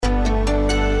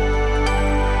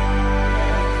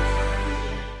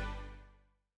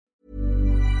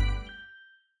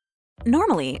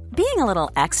Normally, being a little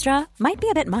extra might be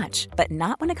a bit much, but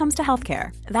not when it comes to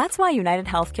healthcare. That's why United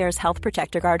Healthcare's Health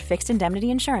Protector Guard fixed indemnity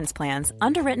insurance plans,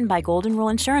 underwritten by Golden Rule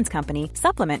Insurance Company,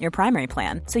 supplement your primary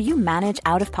plan so you manage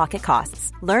out-of-pocket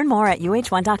costs. Learn more at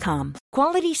uh1.com.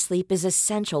 Quality sleep is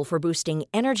essential for boosting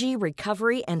energy,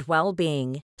 recovery, and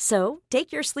well-being. So,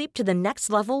 take your sleep to the next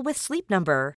level with Sleep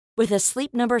Number. With a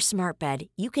Sleep Number smart bed,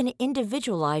 you can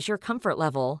individualize your comfort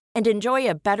level and enjoy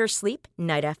a better sleep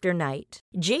night after night.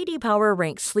 J.D. Power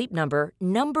ranks Sleep Number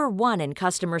number one in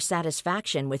customer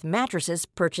satisfaction with mattresses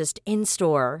purchased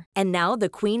in-store. And now the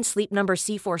Queen Sleep Number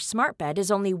C4 smart bed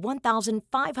is only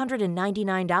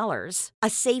 $1,599, a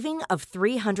saving of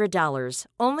 $300,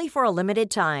 only for a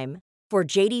limited time. For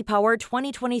J.D. Power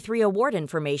 2023 award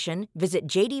information, visit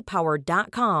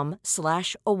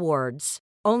jdpower.com/awards.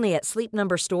 Only at Sleep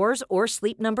Number stores or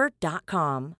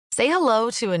sleepnumber.com. Say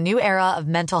hello to a new era of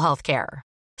mental health care.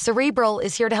 Cerebral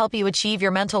is here to help you achieve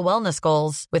your mental wellness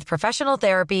goals with professional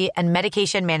therapy and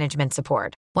medication management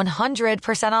support.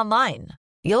 100% online.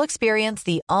 You'll experience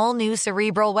the all-new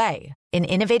Cerebral Way, an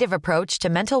innovative approach to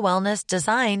mental wellness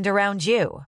designed around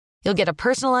you. You'll get a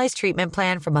personalized treatment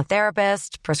plan from a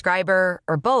therapist, prescriber,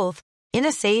 or both in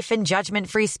a safe and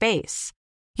judgment-free space.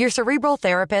 Your Cerebral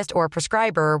therapist or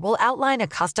prescriber will outline a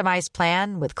customized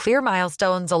plan with clear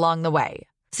milestones along the way,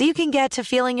 so you can get to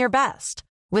feeling your best.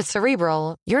 With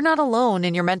Cerebral, you're not alone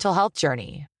in your mental health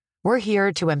journey. We're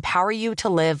here to empower you to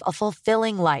live a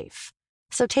fulfilling life.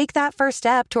 So take that first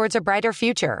step towards a brighter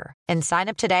future and sign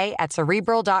up today at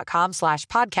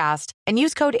Cerebral.com/podcast and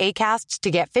use code ACAST to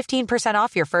get 15%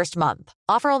 off your first month.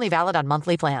 Offer only valid on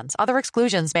monthly plans. Other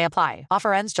exclusions may apply.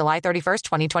 Offer ends July 31st,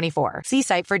 2024. See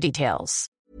site for details.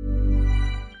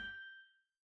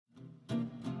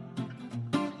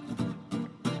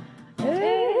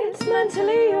 It's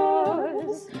mentally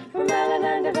yours from Ellen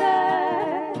and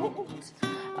Yvette.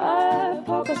 A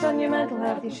podcast on your mental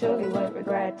health you surely won't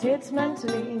regret. It's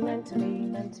mentally yours.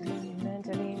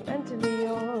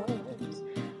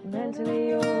 Mentally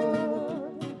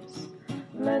yours.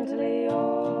 Mentally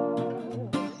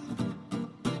yours.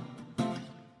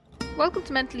 Welcome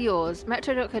to Mentally Yours,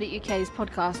 metro.co.uk's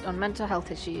podcast on mental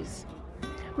health issues.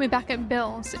 We're back at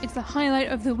Bill's. It's the highlight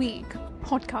of the week.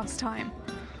 Podcast time.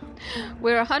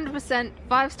 We're 100%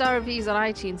 5-star reviews on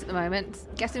iTunes at the moment.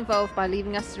 Get involved by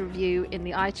leaving us a review in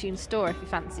the iTunes store if you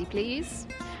fancy, please.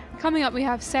 Coming up, we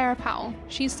have Sarah Powell.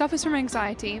 She suffers from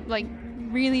anxiety, like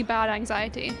really bad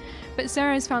anxiety, but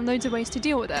Sarah has found loads of ways to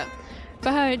deal with it.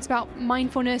 For her, it's about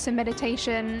mindfulness and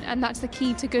meditation, and that's the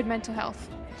key to good mental health.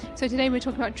 So today we're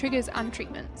talking about triggers and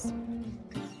treatments.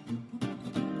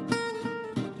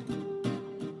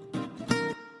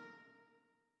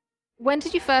 When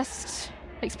did you first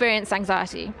experience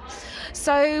anxiety?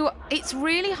 So it's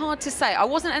really hard to say. I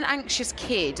wasn't an anxious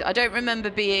kid. I don't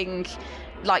remember being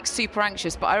like super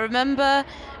anxious, but I remember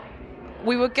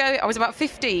I was about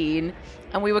 15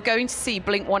 and we were going to see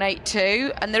Blink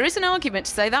 182, and there is an argument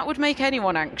to say that would make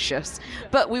anyone anxious,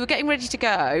 but we were getting ready to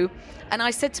go. And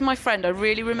I said to my friend, I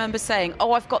really remember saying,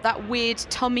 I've got that weird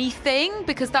tummy thing,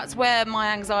 because that's where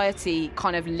my anxiety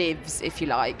kind of lives, if you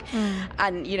like.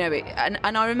 And, you know, and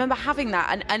I remember having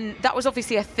that. And that was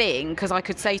obviously a thing, because I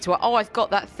could say to her, I've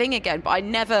got that thing again. But I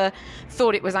never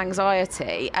thought it was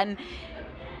anxiety. And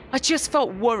I just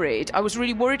felt worried. I was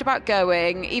really worried about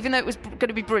going, even though it was going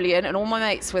to be brilliant and all my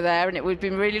mates were there and we'd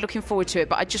been really looking forward to it.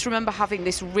 But I just remember having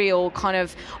this real kind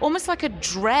of, almost like a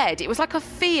dread. It was like a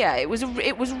fear. It was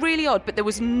really odd, but there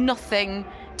was nothing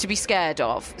to be scared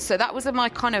of. So that was my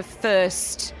kind of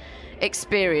first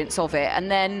experience of it. And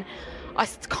then I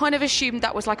kind of assumed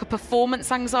that was like a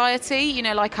performance anxiety, you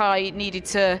know, like I needed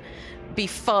to be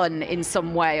fun in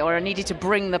some way, or I needed to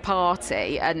bring the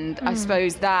party. And I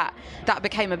suppose that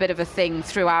became a bit of a thing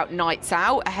throughout nights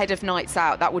out. Ahead of nights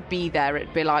out, that would be there.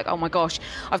 It'd be like, oh my gosh,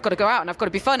 I've got to go out and I've got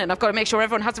to be fun and I've got to make sure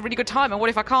everyone has a really good time, and what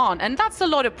if I can't? And that's a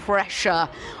lot of pressure.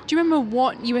 Do you remember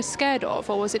what you were scared of,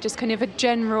 or was it just kind of a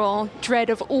general dread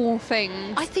of all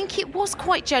things? I think it was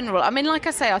quite general. I mean, like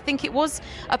I say, I think it was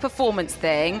a performance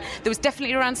thing. There was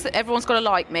definitely around, everyone's got to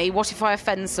like me. What if I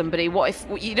offend somebody? What if,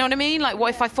 you know what I mean? Like, what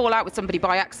if I fall out with somebody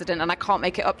by accident and I can't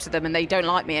make it up to them and they don't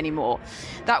like me anymore?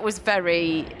 That was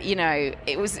very, you know,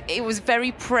 it was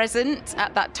very present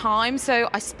at that time. So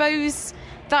I suppose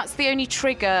that's the only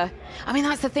trigger. I mean,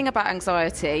 that's the thing about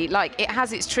anxiety. Like, it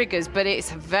has its triggers, but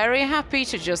it's very happy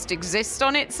to just exist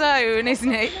on its own,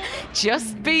 isn't it?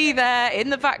 Just be there in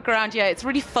the background. Yeah, it's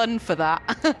really fun for that.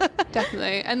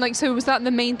 Definitely. And like, so was that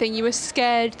the main thing? You were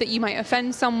scared that you might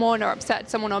offend someone or upset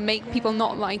someone or make people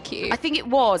not like you? I think it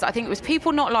was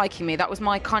people not liking me. That was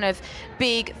my kind of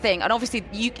big thing. And obviously,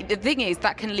 the thing is,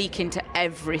 that can leak into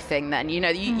everything then. You know,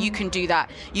 you can do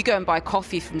that. You go and buy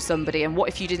coffee from somebody, and what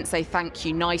if you didn't say thank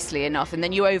you nicely enough? And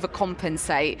then you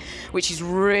overcompensate, which is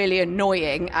really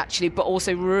annoying, actually, but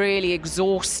also really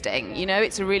exhausting. You know,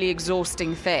 it's a really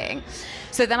exhausting thing.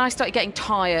 So then I started getting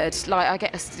tired. Like,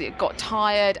 got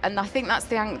tired, and I think that's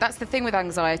the thing with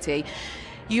anxiety.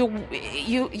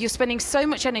 You're spending so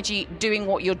much energy doing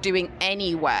what you're doing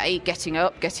anyway, getting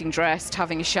up, getting dressed,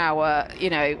 having a shower, you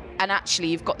know, and actually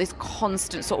you've got this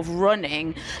constant sort of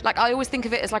running. Like, I always think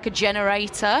of it as like a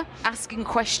generator, asking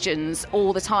questions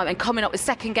all the time and coming up with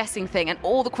second guessing thing, and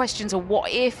all the questions are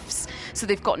what ifs, so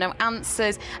they've got no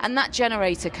answers, and that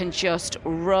generator can just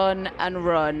run and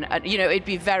run, and you know, it'd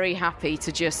be very happy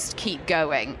to just keep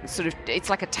going. Sort of, it's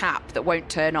like a tap that won't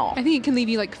turn off. I think it can leave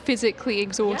you like physically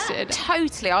exhausted. Yeah,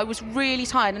 totally. I was really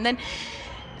tired, and then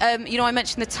you know, I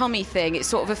mentioned the tummy thing. It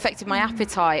sort of affected my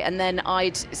appetite, and then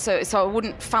so I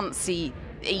wouldn't fancy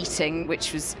eating,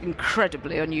 which was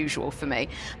incredibly unusual for me.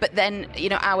 But then, you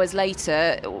know, hours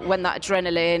later, when that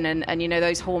adrenaline and you know,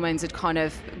 those hormones had kind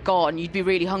of gone, you'd be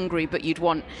really hungry, but you'd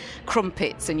want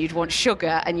crumpets and you'd want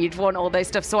sugar and you'd want all those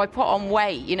stuff. So I put on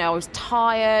weight. You know, I was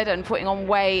tired and putting on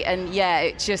weight, and yeah,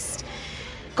 it just...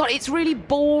 God, it's really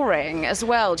boring as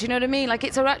well. Do you know what I mean? Like,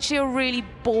 it's actually a really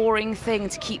boring thing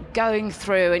to keep going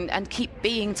through and keep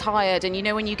being tired. And, you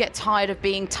know, when you get tired of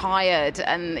being tired,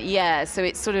 and yeah, so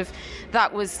it's sort of,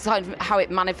 that was kind of how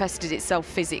it manifested itself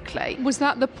physically. Was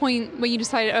that the point where you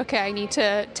decided, okay, I need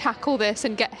to tackle this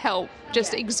and get help?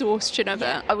 Just exhaustion of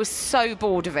it? I was so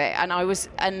bored of it.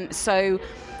 And so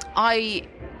I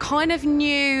kind of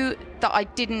knew that I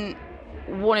didn't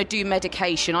want to do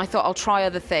medication. I thought I'll try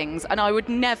other things, and I would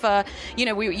never, you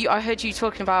know, I heard you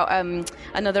talking about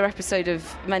another episode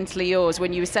of Mentally Yours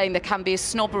when you were saying there can be a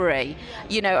snobbery,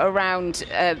 you know, around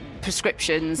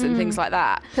prescriptions and things like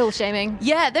that. Pill shaming.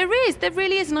 Yeah, there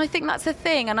really is, and I think that's the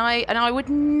thing, and I would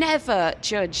never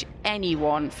judge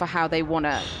anyone for how they want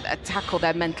to tackle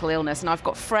their mental illness. And I've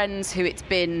got friends who it's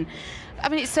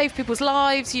saved people's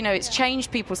lives, you know, it's changed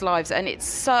people's lives, and it's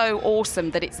so awesome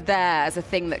that it's there as a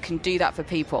thing that can do that for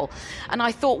people. And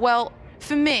I thought, well,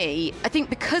 for me, I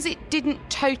think because it didn't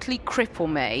totally cripple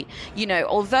me, you know,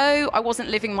 although I wasn't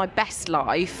living my best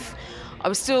life, I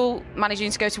was still managing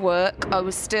to go to work, I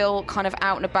was still kind of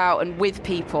out and about and with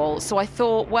people. So I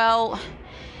thought, well,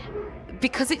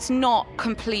 because it's not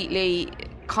completely...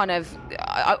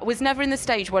 I was never in the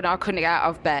stage when I couldn't get out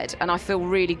of bed, and I feel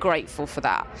really grateful for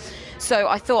that. So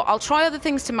I thought I'll try other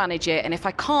things to manage it, and if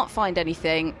I can't find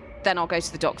anything, then I'll go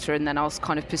to the doctor, and then I'll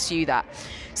kind of pursue that.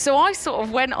 So I sort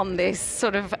of went on this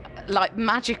sort of like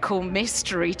magical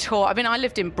mystery tour. I mean, I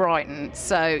lived in Brighton,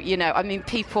 so, you know, I mean,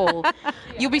 people,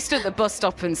 you'll be stood at the bus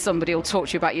stop and somebody will talk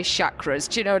to you about your chakras.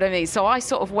 Do you know what I mean? So I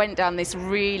sort of went down this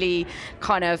really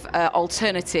kind of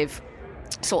alternative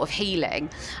sort of healing,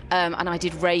 and I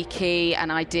did Reiki,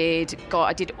 and I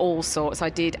did all sorts. I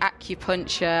did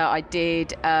acupuncture, I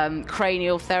did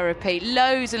cranial therapy,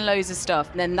 loads and loads of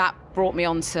stuff, and then that brought me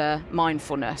on to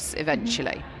mindfulness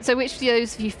eventually. So which of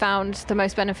those have you found the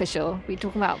most beneficial? Are we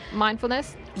talking about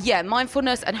mindfulness? Yeah,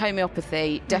 mindfulness and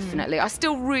homeopathy, definitely. I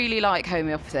still really like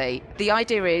homeopathy. The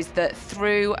idea is that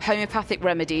through homeopathic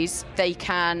remedies, they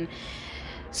can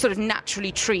sort of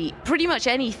naturally treat pretty much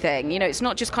anything. You know, it's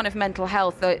not just kind of mental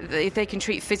health. They can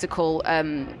treat physical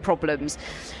problems.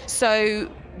 So,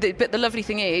 but the lovely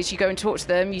thing is, you go and talk to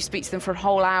them, you speak to them for a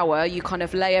whole hour, you kind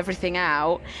of lay everything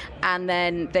out, and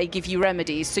then they give you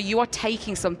remedies. So you are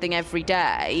taking something every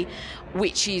day,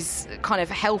 which is kind of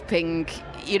helping,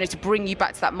 you know, to bring you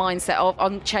back to that mindset of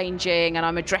I'm changing and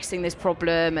I'm addressing this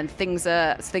problem, and things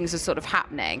are sort of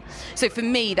happening. So for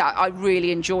me, that I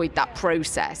really enjoyed that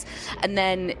process. And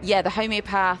then, yeah, the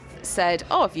homeopath said,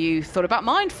 oh, have you thought about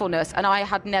mindfulness? And I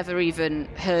had never even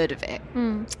heard of it.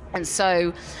 And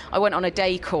so I went on a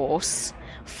day course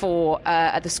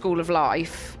at the School of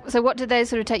Life. So what did they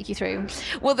sort of take you through?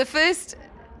 Well, the first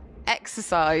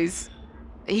exercise,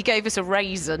 he gave us a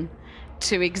raisin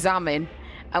to examine,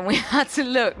 and we had to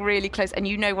look really close. And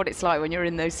you know what it's like when you're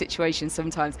in those situations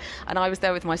sometimes. And I was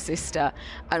there with my sister,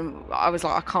 and I was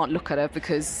like, I can't look at her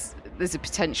because there's a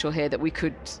potential here that we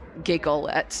could giggle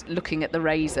at looking at the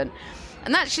raisin.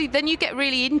 And actually, then you get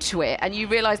really into it, and you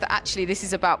realise that actually this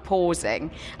is about pausing,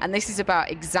 and this is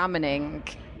about examining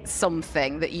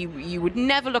something that you would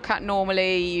never look at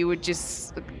normally, you would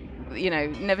just,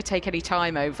 never take any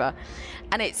time over.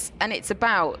 And it's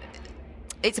about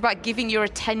giving your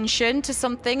attention to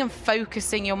something and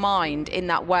focusing your mind in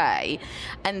that way.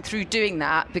 And through doing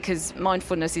that, because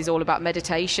mindfulness is all about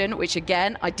meditation, which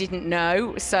again, I didn't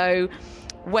know. So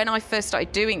when I first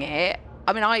started doing it,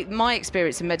 my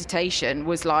experience in meditation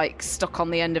was like stuck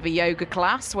on the end of a yoga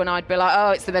class when I'd be like,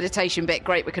 oh, it's the meditation bit,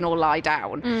 great, we can all lie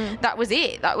down. That was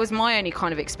it. That was my only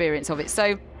kind of experience of it.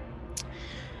 So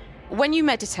when you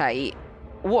meditate,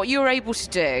 what you're able to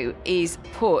do is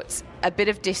put a bit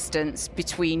of distance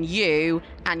between you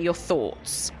and your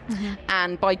thoughts.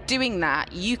 And by doing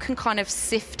that, you can kind of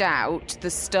sift out the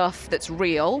stuff that's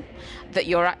real, that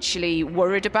you're actually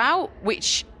worried about,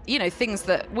 which, things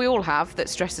that we all have that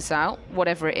stress us out,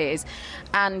 whatever it is.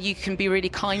 And you can be really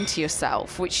kind to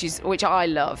yourself, which I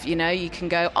love. You can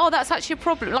go, oh, that's actually a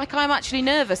problem. Like, I'm actually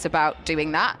nervous about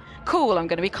doing that. Cool, I'm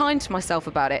going to be kind to myself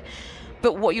about it.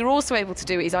 But what you're also able to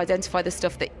do is identify the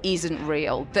stuff that isn't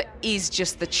real, that is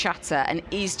just the chatter and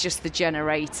is just the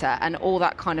generator and all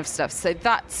that kind of stuff. So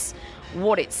that's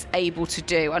what it's able to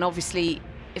do. And obviously,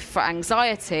 for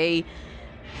anxiety,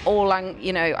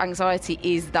 anxiety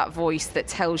is that voice that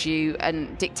tells you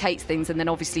and dictates things, and then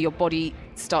obviously your body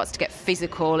starts to get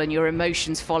physical and your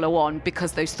emotions follow on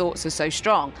because those thoughts are so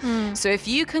strong. So if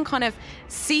you can kind of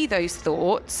see those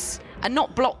thoughts and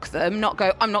not block them, not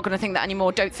go, I'm not going to think that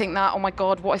anymore, don't think that, oh my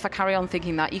God, what if I carry on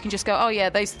thinking that? You can just go, oh yeah,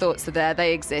 those thoughts are there,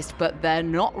 they exist, but they're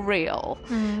not real.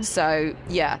 So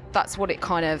yeah, that's what it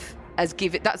kind of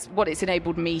that's what it's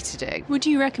enabled me to do. Would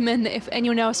you recommend that if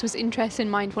anyone else was interested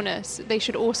in mindfulness, they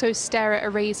should also stare at a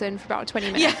raisin for about 20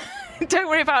 minutes? Yeah, don't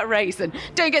worry about a raisin.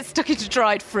 Don't get stuck into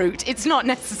dried fruit. It's not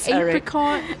necessary.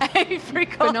 Apricot,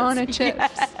 banana chips,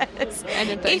 yes.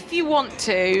 anything. If you want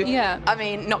to,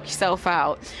 knock yourself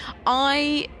out.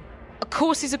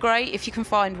 Courses are great if you can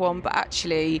find one, but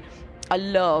actually, I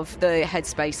love the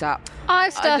Headspace app.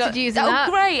 I've started using that.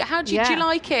 Oh, great! How do you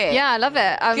like it? Yeah, I love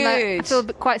it. Good. I feel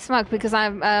quite smug because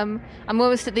I'm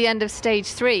almost at the end of stage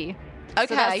 3.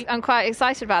 Okay. So I'm quite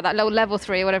excited about that. Level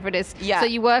 3 or whatever it is. Yeah. So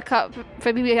you work up,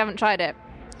 for people who haven't tried it,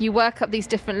 you work up these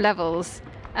different levels,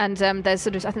 and there's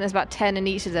I think there's about 10 in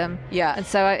each of them. Yeah. And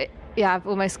so I've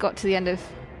almost got to the end of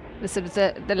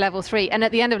the level 3, and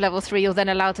at the end of level 3 you're then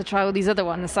allowed to try all these other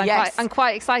ones. So I'm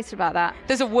quite excited about that.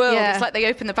 There's a world. It's like they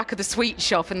open the back of the sweet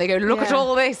shop and they go, look at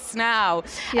all this now.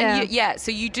 And so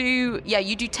you do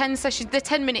 10 sessions. They're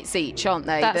 10 minutes each, aren't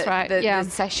they? That's right. The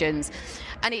sessions.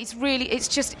 And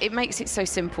it makes it so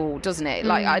simple, doesn't it?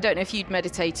 Like, I don't know if you'd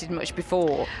meditated much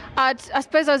before. I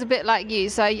suppose I was a bit like you.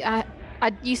 So I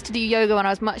used to do yoga when I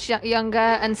was much younger,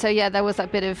 and so there was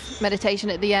that bit of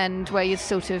meditation at the end where you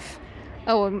sort of,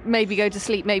 maybe go to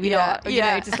sleep, maybe not.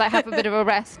 Just like have a bit of a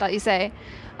rest, like you say.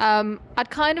 I'd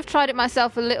kind of tried it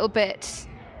myself a little bit,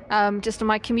 just on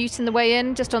my commute in the way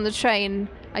in, just on the train.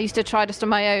 I used to try just on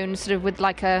my own, sort of with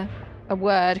like a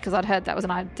word, because I'd heard that was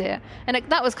an idea. And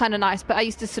that was kind of nice, but I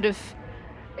used to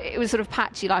it was sort of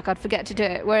patchy, like I'd forget to do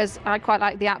it. Whereas I quite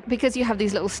like the app, because you have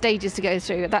these little stages to go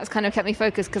through. That's kind of kept me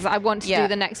focused, because I want to do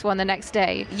the next one the next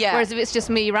day. Yeah. Whereas if it's just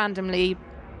me randomly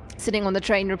sitting on the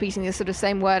train repeating the sort of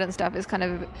same word and stuff,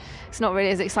 it's not really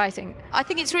as exciting. I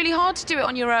think it's really hard to do it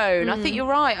on your own. I think you're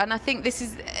right, and I think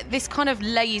this kind of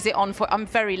lays it on for. I'm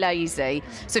very lazy,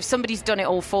 so if somebody's done it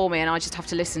all for me and I just have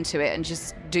to listen to it and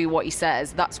just do what he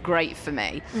says, that's great for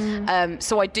me.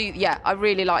 So I do, I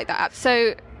really like that app.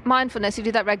 So mindfulness, you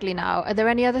do that regularly now. Are there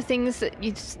any other things that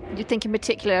you think in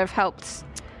particular have helped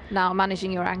now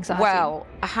managing your anxiety? Well,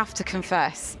 I have to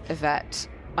confess, Yvette,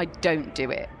 I don't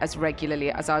do it as regularly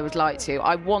as I would like to.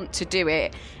 I want to do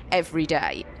it every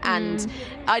day. And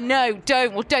I know,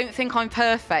 don't think I'm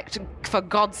perfect, for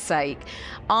God's sake.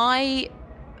 I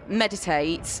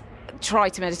try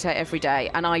to meditate every day,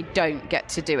 and I don't get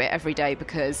to do it every day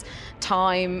because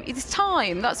time.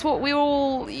 That's what we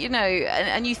all,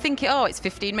 and you think, it's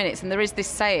 15 minutes. And there is this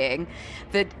saying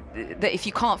that if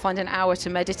you can't find an hour to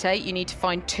meditate, you need to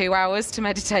find 2 hours to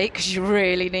meditate, because you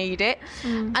really need it.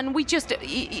 And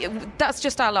that's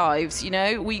just our lives,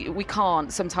 we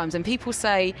can't sometimes. And people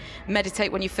say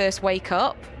meditate when you first wake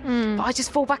up, but I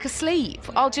just fall back asleep.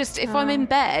 If I'm in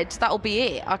bed, that'll be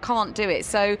it. I can't do it.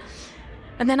 So,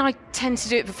 and then I tend to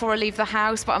do it before I leave the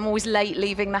house, but I'm always late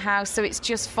leaving the house. So it's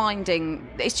just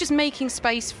making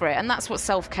space for it. And that's what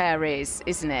self-care is,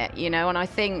 isn't it? And I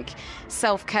think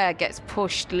self-care gets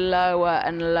pushed lower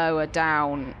and lower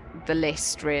down the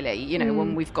list, really. You know,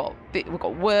 when we've got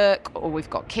work, or we've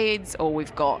got kids, or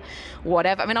we've got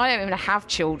whatever. I mean, I don't even have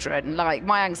children. Like,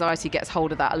 my anxiety gets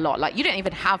hold of that a lot. Like, you don't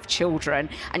even have children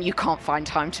and you can't find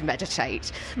time to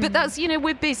meditate. But that's, you know,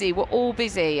 we're busy. We're all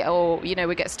busy. Or, you know,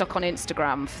 we get stuck on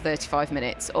Instagram for 35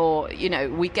 minutes, or, you know,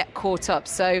 we get caught up.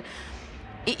 So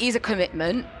it is a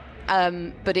commitment,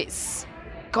 but it's,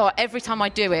 God, every time I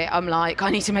do it, I'm like, I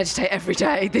need to meditate every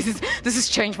day. This has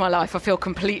changed my life. I feel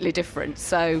completely different.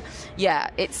 So, yeah,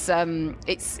 it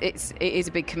is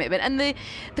a big commitment. And the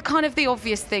kind of the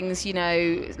obvious things, you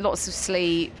know, lots of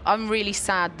sleep. I'm really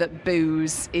sad that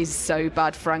booze is so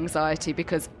bad for anxiety,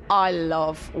 because I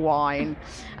love wine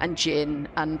and gin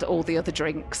and all the other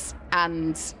drinks.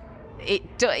 And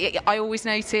I always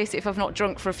notice if I've not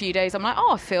drunk for a few days, I'm like,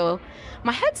 I feel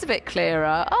my head's a bit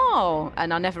clearer.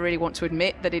 And I never really want to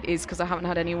admit that it is because I haven't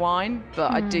had any wine,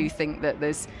 but I do think that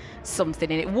there's something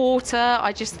in it. Water,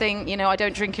 I just think, you know, I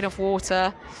don't drink enough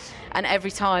water, and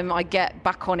every time I get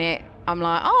back on it, I'm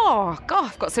like, oh God,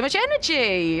 I've got so much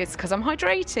energy. It's because I'm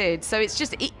hydrated. So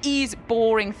it is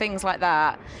boring things like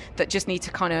that just need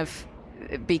to kind of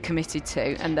be committed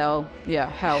to, and they'll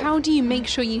help. How do you make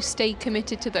sure you stay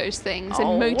committed to those things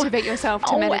and motivate yourself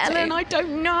to meditate? Ellen, I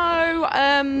don't know.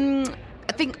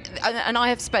 I think, and I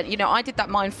have spent, you know, I did that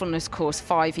mindfulness course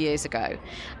 5 years ago,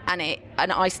 and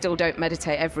I still don't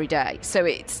meditate every day. So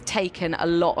it's taken a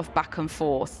lot of back and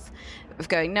forth of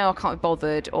going, no, I can't be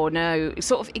bothered, or no,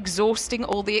 sort of exhausting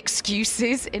all the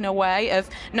excuses in a way of,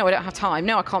 no, I don't have time,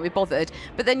 no, I can't be bothered.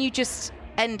 But then you just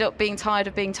end up being tired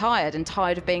of being tired and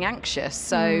tired of being anxious.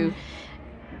 So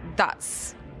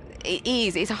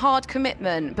it's a hard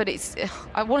commitment, but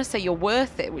I want to say you're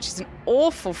worth it, which is an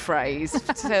awful phrase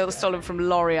stolen from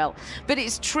L'Oreal, but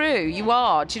it's true. You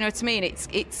are. Do you know what I mean?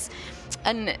 It's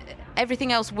and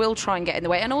everything else will try and get in the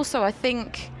way. And also, I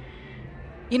think,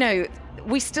 you know,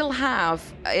 we still have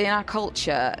in our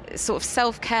culture sort of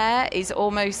self-care is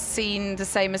almost seen the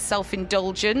same as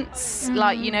self-indulgence.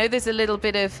 Like, you know, there's a little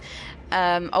bit of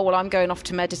I'm going off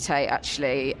to meditate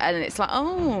actually, and it's like,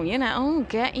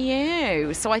 get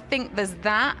you. So I think there's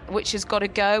that which has got to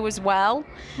go as well,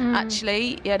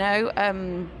 actually, you know,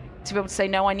 to be able to say,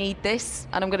 no, I need this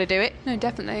and I'm going to do it. No,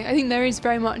 definitely. I think there is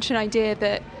very much an idea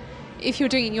that if you're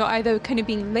doing it, you're either kind of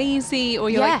being lazy, or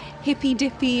you're like hippy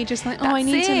dippy, just like, I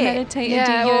need to meditate and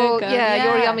do yoga.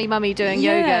 You're a yummy mummy doing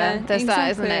yoga. There's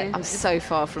that, isn't it? I'm so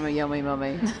far from a yummy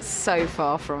mummy. So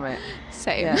far from it.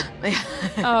 Same.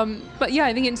 Yeah. But yeah,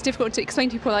 I think it's difficult to explain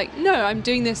to people like, no, I'm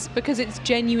doing this because it's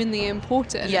genuinely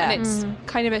important, and it's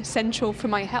kind of essential for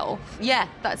my health. Yeah,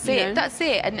 that's it. That's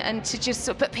it. And to just,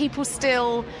 but people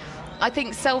still, I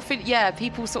think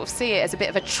people sort of see it as a bit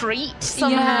of a treat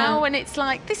somehow, and it's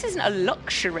like, this isn't a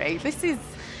luxury. This is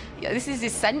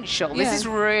essential. This is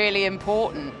really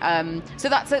important. So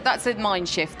that's a mind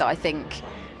shift that I think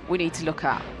we need to look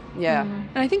at. Yeah.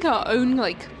 And I think our own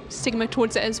like stigma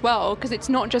towards it as well, because it's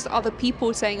not just other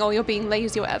people saying, oh, you're being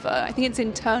lazy or whatever. I think it's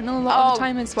internal a lot of the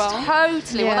time as well.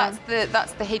 Totally. Well,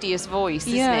 that's the hideous voice,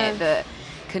 isn't it? That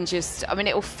can just, I mean,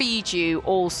 it will feed you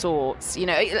all sorts, you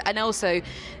know. And also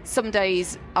some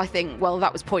days I think, well,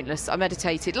 that was pointless. I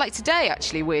meditated, like today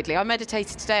actually, weirdly I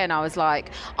meditated today, and I was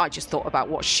like, I just thought about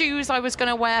what shoes I was going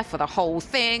to wear for the whole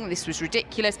thing. This was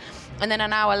ridiculous. And then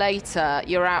an hour later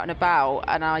you're out and about,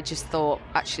 and I just thought,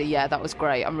 actually, yeah, that was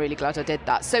great. I'm really glad I did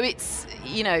that. So it's,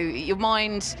 you know, your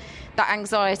mind, that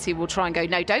anxiety will try and go,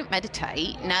 no, don't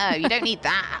meditate. No, you don't need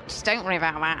that. Just don't worry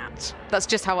about that. That's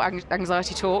just how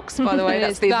anxiety talks, by the way.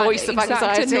 That's the voice of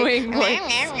anxiety. Annoying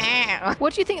voice.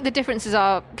 What do you think the differences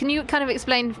are? Can you kind of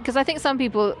explain? Because I think some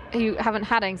people who haven't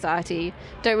had anxiety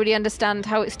don't really understand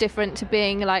how it's different to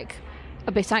being like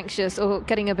a bit anxious or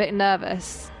getting a bit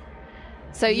nervous.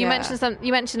 So you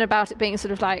mentioned about it being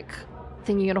sort of like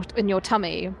thinking in your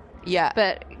tummy. Yeah.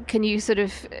 But can you sort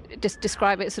of just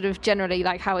describe it sort of generally,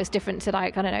 like how it's different to,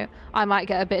 like, I don't know, I might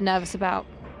get a bit nervous about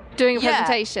doing a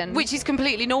presentation. Which is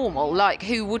completely normal. Like,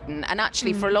 who wouldn't? And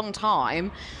actually for a long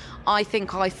time, I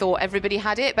thought everybody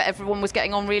had it, but everyone was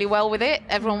getting on really well with it.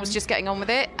 Everyone was just getting on with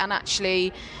it. And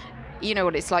actually, you know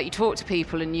what it's like, you talk to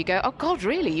people and you go, oh God,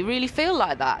 really? You really feel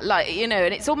like that? Like, you know,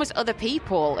 and it's almost other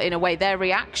people, in a way, their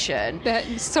reaction. That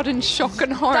sudden shock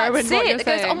and horror. That's in what it. You're it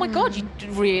saying. goes, oh my God, you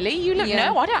really? You look,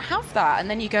 no, I don't have that.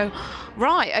 And then you go,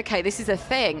 right, okay, this is a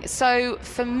thing. So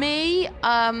for me,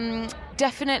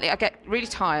 definitely, I get really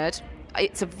tired.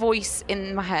 It's a voice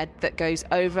in my head that goes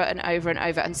over and over and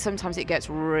over, and sometimes it gets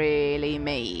really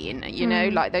mean, you know,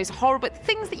 like those horrible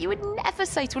things that you would never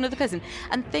say to another person,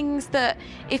 and things that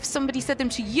if somebody said them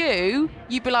to you,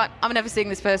 you'd be like, I'm never seeing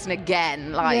this person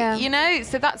again, like, you know.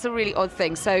 So that's a really odd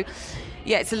thing. So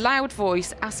Yeah, it's a loud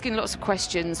voice, asking lots of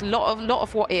questions, lot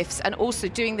of what ifs, and also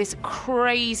doing this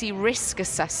crazy risk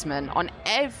assessment on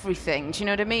everything. Do you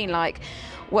know what I mean? Like,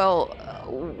 well,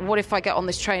 what if I get on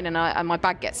this train and my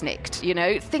bag gets nicked? You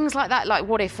know, things like that. Like,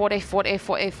 what if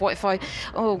I?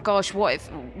 Oh gosh, what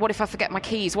if I forget my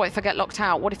keys? What if I get locked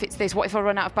out? What if it's this? What if I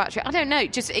run out of battery? I don't know.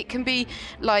 Just it can be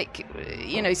like,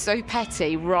 you know, so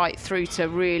petty right through to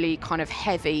really kind of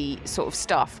heavy sort of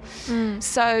stuff.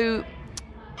 So,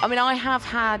 I mean, I have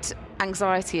had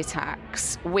anxiety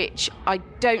attacks, which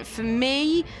for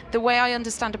me, the way I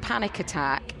understand a panic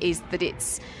attack is that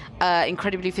it's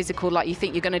incredibly physical, like you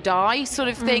think you're going to die sort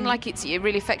of thing, like it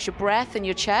really affects your breath and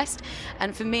your chest.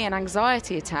 And for me, an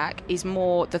anxiety attack is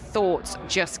more the thoughts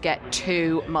just get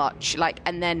too much, like,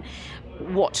 and then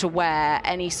what to wear,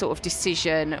 any sort of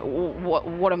decision,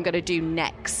 what I'm going to do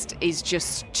next is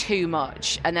just too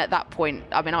much. And at that point,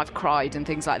 I mean, I've cried and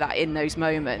things like that in those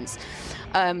moments.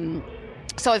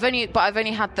 So I've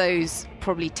only had those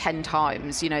probably 10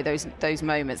 times, you know, those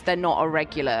moments. They're not a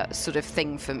regular sort of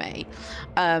thing for me.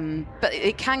 But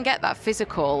it can get that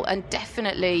physical, and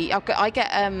definitely I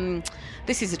get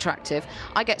this is attractive.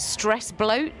 I get stress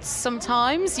bloats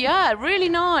sometimes. Yeah, really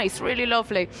nice, really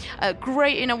lovely.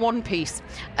 Great in a one piece.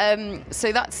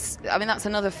 So that's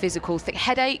another physical thing.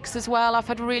 Headaches as well. I've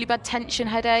had really bad tension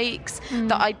headaches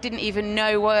that I didn't even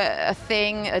know were a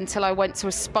thing until I went to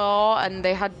a spa and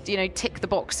they had, you know, tick the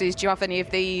boxes. Do you have any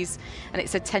of these? And it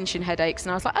said tension headaches,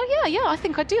 and I was like, oh yeah, I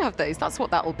think I do have those. That's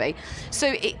what that'll be.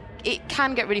 So it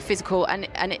can get really physical, and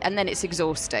then it's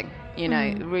exhausting, you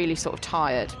know, really sort of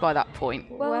tired by that point.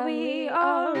 Well, we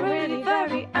are really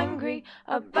very angry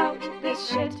about this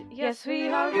shit. Yes, we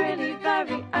are really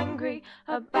very angry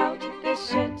about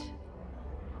this shit.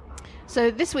 So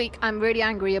this week I'm really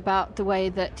angry about the way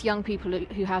that young people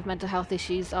who have mental health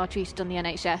issues are treated on the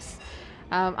NHS.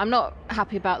 I'm not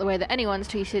happy about the way that anyone's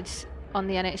treated on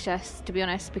the NHS, to be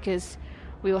honest, because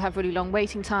we all have really long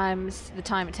waiting times. The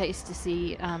time it takes to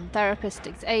see therapists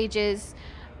takes ages.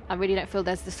 I really don't feel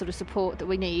there's the sort of support that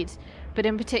we need. But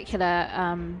in particular,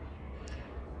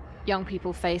 young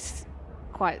people face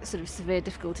quite sort of severe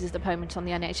difficulties at the moment on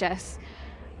the NHS.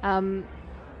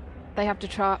 They have to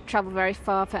travel very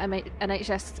far for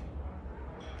NHS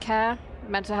care,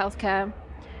 mental health care.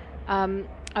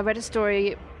 I read a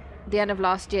story at the end of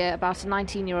last year about a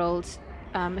 19-year-old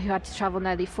who had to travel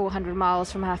nearly 400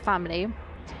 miles from her family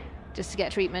just to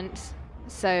get treatment.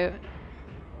 So,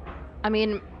 I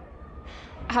mean,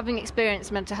 having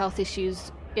experienced mental health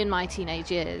issues in my teenage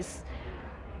years,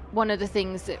 one of the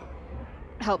things that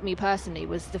helped me personally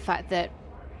was the fact that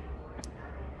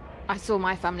I saw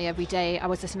my family every day. I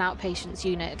was at an outpatients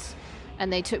unit,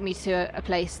 and they took me to a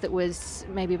place that was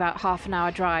maybe about half an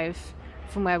hour drive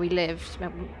from where we lived,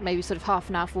 maybe sort of half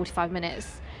an hour, 45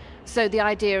 minutes. So the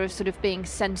idea of sort of being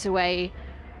sent away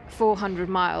 400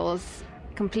 miles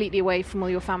completely away from all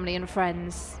your family and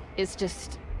friends is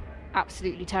just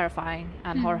absolutely terrifying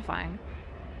and horrifying.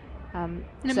 And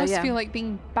it must feel like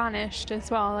being banished as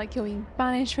well, like you're being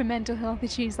banished for mental health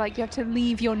issues, like you have to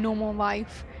leave your normal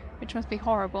life, which must be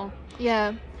horrible.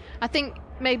 Yeah, I think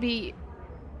maybe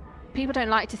people don't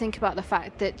like to think about the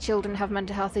fact that children have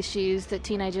mental health issues, that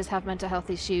teenagers have mental health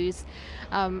issues,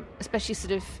 especially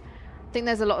sort of, I think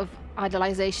there's a lot of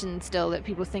idolization still that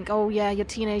people think, oh yeah, your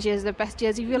teenage years are the best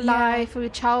years of your life, or your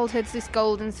childhood's this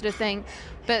golden sort of thing.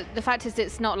 But the fact is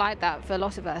it's not like that for a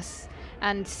lot of us.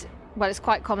 And well, it's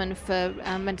quite common for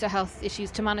mental health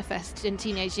issues to manifest in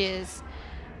teenage years.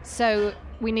 So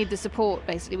we need the support,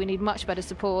 basically. We need much better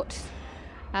support.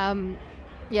 We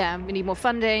need more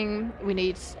funding. We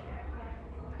need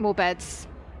more beds.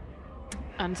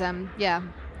 And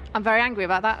I'm very angry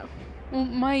about that. Well,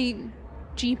 my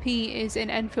GP is in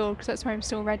Enfield because that's where I'm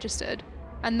still registered,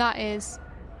 and that is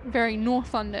very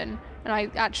North London, and I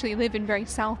actually live in very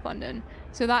South London,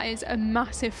 so that is a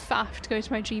massive faff to go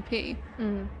to my GP.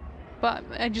 But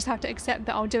I just have to accept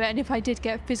that I'll do it, and if I did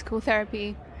get physical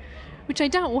therapy, which I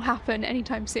doubt will happen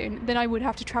anytime soon, then I would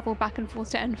have to travel back and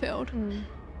forth to Enfield.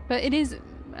 But it is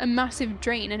a massive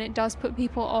drain, and it does put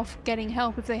people off getting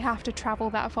help if they have to travel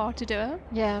that far to do it.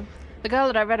 Yeah. The girl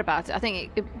that I read about it, I think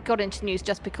it got into news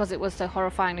just because it was so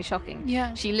horrifyingly shocking.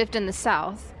 Yeah. She lived in the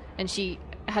south, and she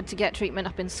had to get treatment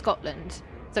up in Scotland,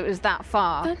 so it was that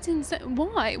far. That's insane.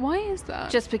 Why? Why is that?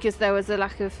 Just because there was a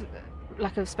lack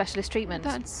of specialist treatment.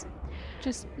 That's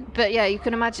just. But yeah, you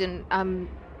can imagine.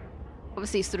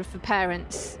 Obviously, sort of for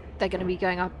parents, they're going to be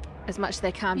going up as much as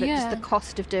they can, but just the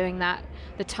cost of doing that,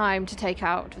 the time to take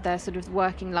out of their sort of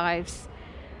working lives,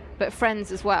 but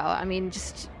friends as well. I mean,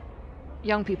 just.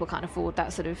 Young people can't afford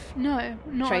that sort of not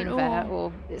train at fare, all.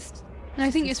 or it's. And I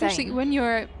think insane. Especially when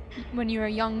you're when you're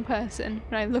a young person,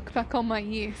 when I look back on my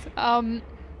youth,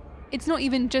 it's not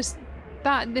even just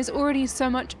that. There's already so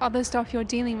much other stuff you're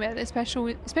dealing with,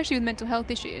 especially with mental health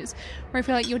issues, where I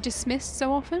feel like you're dismissed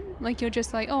so often. Like, you're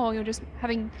just like, oh, you're just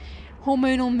having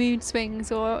hormonal mood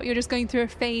swings, or you're just going through a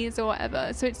phase or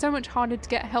whatever. So it's so much harder to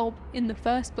get help in the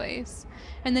first place.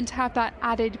 And then to have that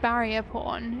added barrier put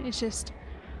on, it's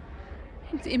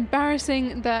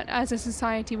embarrassing that as a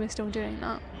society we're still doing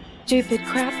that. Stupid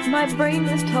crap, my brain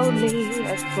is totally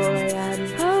at 4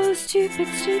 a.m. Oh, stupid.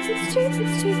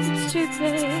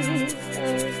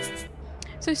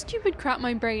 So stupid crap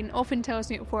my brain often tells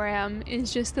me at 4 a.m.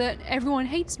 is just that everyone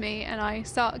hates me and I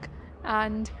suck,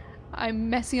 and I'm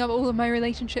messing up all of my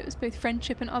relationships, both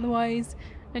friendship and otherwise.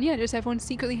 And yeah, just everyone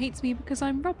secretly hates me because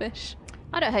I'm rubbish.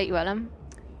 I don't hate you, Ellen.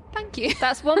 Thank you.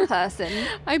 That's one person.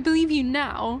 I believe you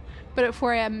now, but at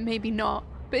 4 a.m. maybe not.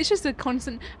 But it's just a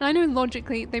constant, and I know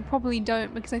logically they probably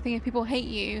don't, because I think if people hate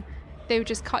you, they would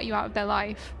just cut you out of their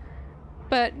life.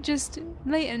 But just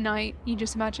late at night, you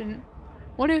just imagine,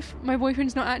 what if my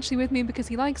boyfriend's not actually with me because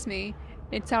he likes me?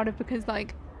 It's out of because,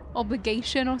 like,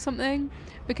 obligation or something,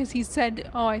 because he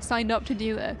said, oh, I signed up to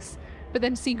do this, but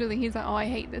then secretly he's like, oh, I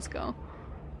hate this girl.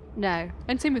 No.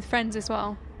 And same with friends as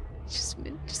well. It's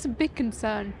just a big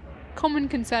concern, common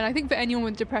concern. I think for anyone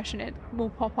with depression, it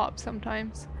will pop up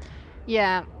sometimes.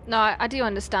 Yeah, no, I do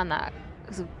understand that,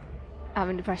 because of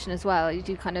having depression as well. You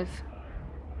do kind of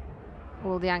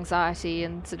all the anxiety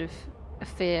and sort of a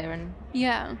fear and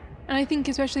yeah. And I think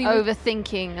especially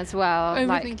overthinking as well. Overthinking,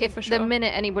 like, if for sure. The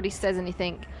minute anybody says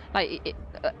anything, like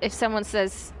if someone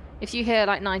says, if you hear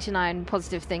like 99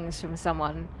 positive things from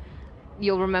someone,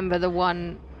 you'll remember the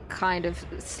one kind of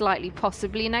slightly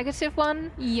possibly negative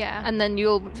one. Yeah. And then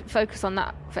you'll focus on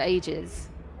that for ages.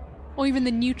 Or even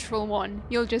the neutral one,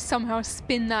 you'll just somehow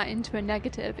spin that into a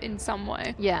negative in some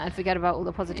way. Yeah, and forget about all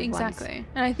the positive ones. Exactly.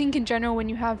 And I think in general, when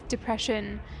you have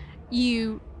depression,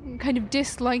 you kind of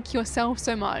dislike yourself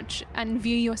so much and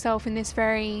view yourself in this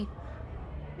very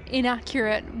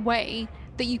inaccurate way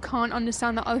that you can't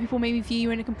understand that other people maybe view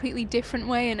you in a completely different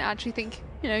way and actually think,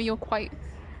 you're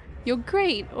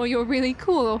great, or you're really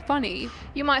cool or funny.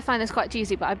 You might find this quite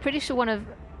cheesy, but I'm pretty sure one of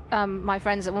my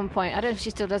friends at one point, I don't know if she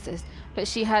still does this, but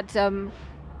she had a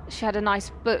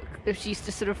nice book that she used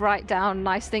to sort of write down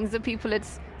nice things that people had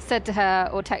said to her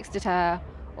or texted her,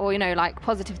 or like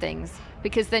positive things,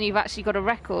 because then you've actually got a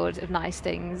record of nice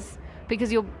things, because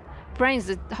your brains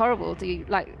are horrible to you,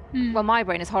 well, my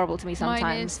brain is horrible to me sometimes.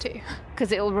 Mine is too.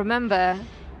 Because it'll remember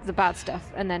the bad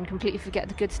stuff and then completely forget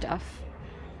the good stuff.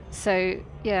 So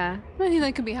yeah, I think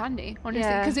that could be handy, honestly,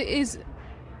 because it is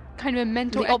kind of a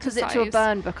mental opposite exercise. to a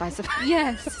burn book, I suppose.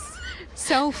 Yes.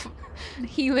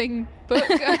 Self-healing book.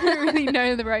 I don't really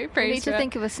know the right phrase. We need to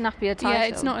think of a snappier title. Yeah,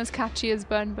 it's not as catchy as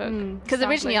burn book. Because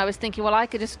originally I was thinking, well, I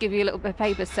could just give you a little bit of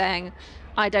paper saying,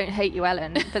 I don't hate you,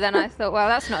 Ellen. But then I thought, well,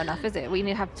 that's not enough, is it? We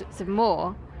need to have some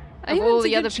more of all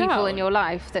the other people in your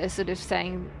life that are sort of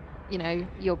saying,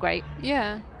 you're great.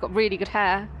 Yeah. Got really good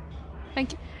hair.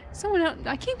 Thank you. Someone else,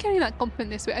 I keep getting that compliment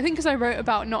this week. I think because I wrote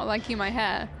about not liking my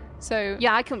hair. So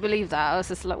yeah, I couldn't believe that. I was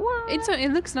just like, what?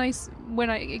 It looks nice when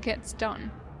it gets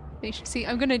done. You should see.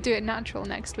 I'm going to do it natural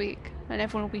next week, and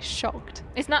everyone will be shocked.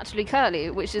 It's naturally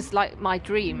curly, which is like my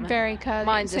dream. Very curly.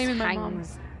 Mine Same just with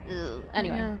hangs.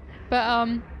 Anyway. Yeah.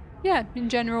 But yeah, in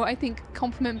general, I think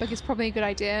compliment book is probably a good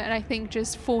idea, and I think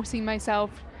just forcing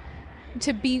myself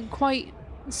to be quite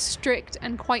strict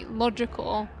and quite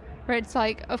logical, where it's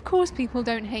like, of course people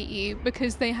don't hate you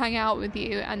because they hang out with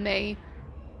you and they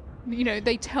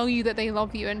tell you that they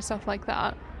love you and stuff like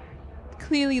that.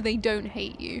 Clearly they don't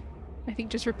hate you. I think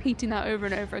just repeating that over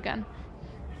and over again.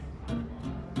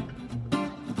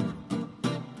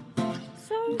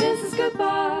 So this is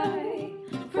goodbye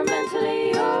from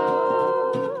Mentally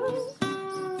Yours.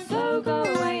 So go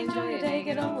away, enjoy your day,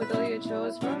 get on with all your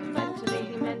chores from Mentally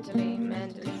Yours.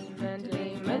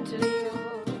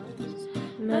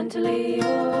 Mentally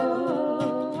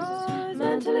Yours.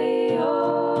 Mentally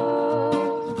Yours.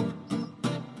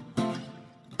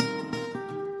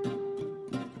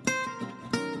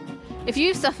 If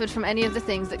you've suffered from any of the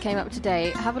things that came up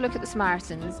today, have a look at the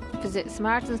Samaritans. Visit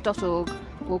samaritans.org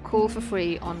or call for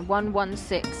free on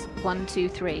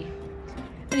 116123.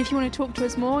 And if you want to talk to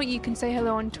us more, you can say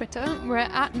hello on Twitter. We're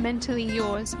at Mentally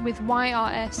Yours with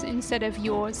YRS instead of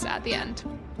yours at the end.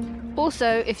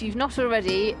 Also, if you've not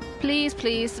already, please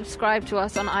subscribe to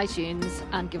us on iTunes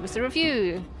and give us a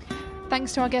review.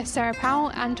 Thanks to our guest Sarah Powell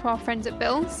and to our friends at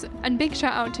Bill's. And big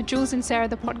shout out to Jules and Sarah,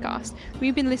 the podcast.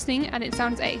 We've been listening and it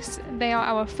sounds ace. They are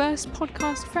our first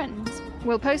podcast friends.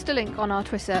 We'll post a link on our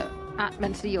Twitter at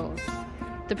Mentally Yours.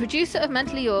 The producer of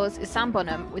Mentally Yours is Sam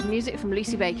Bonham, with music from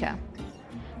Lucy Baker.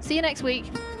 See you next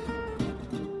week.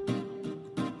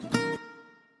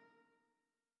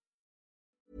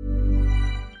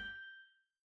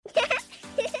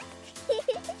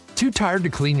 Too tired to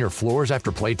clean your floors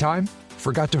after playtime?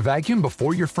 Forgot to vacuum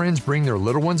before your friends bring their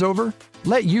little ones over?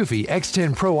 Let Eufy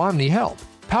X10 Pro Omni help.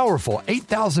 Powerful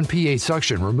 8,000 PA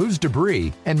suction removes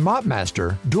debris, and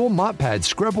MopMaster dual mop pads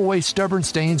scrub away stubborn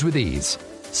stains with ease.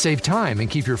 Save time and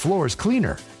keep your floors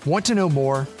cleaner. Want to know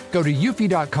more? Go to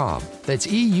eufy.com, that's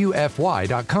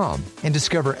EUFY.com, and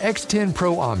discover X10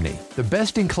 Pro Omni, the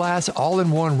best-in-class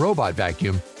all-in-one robot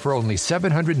vacuum for only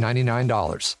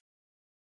 $799.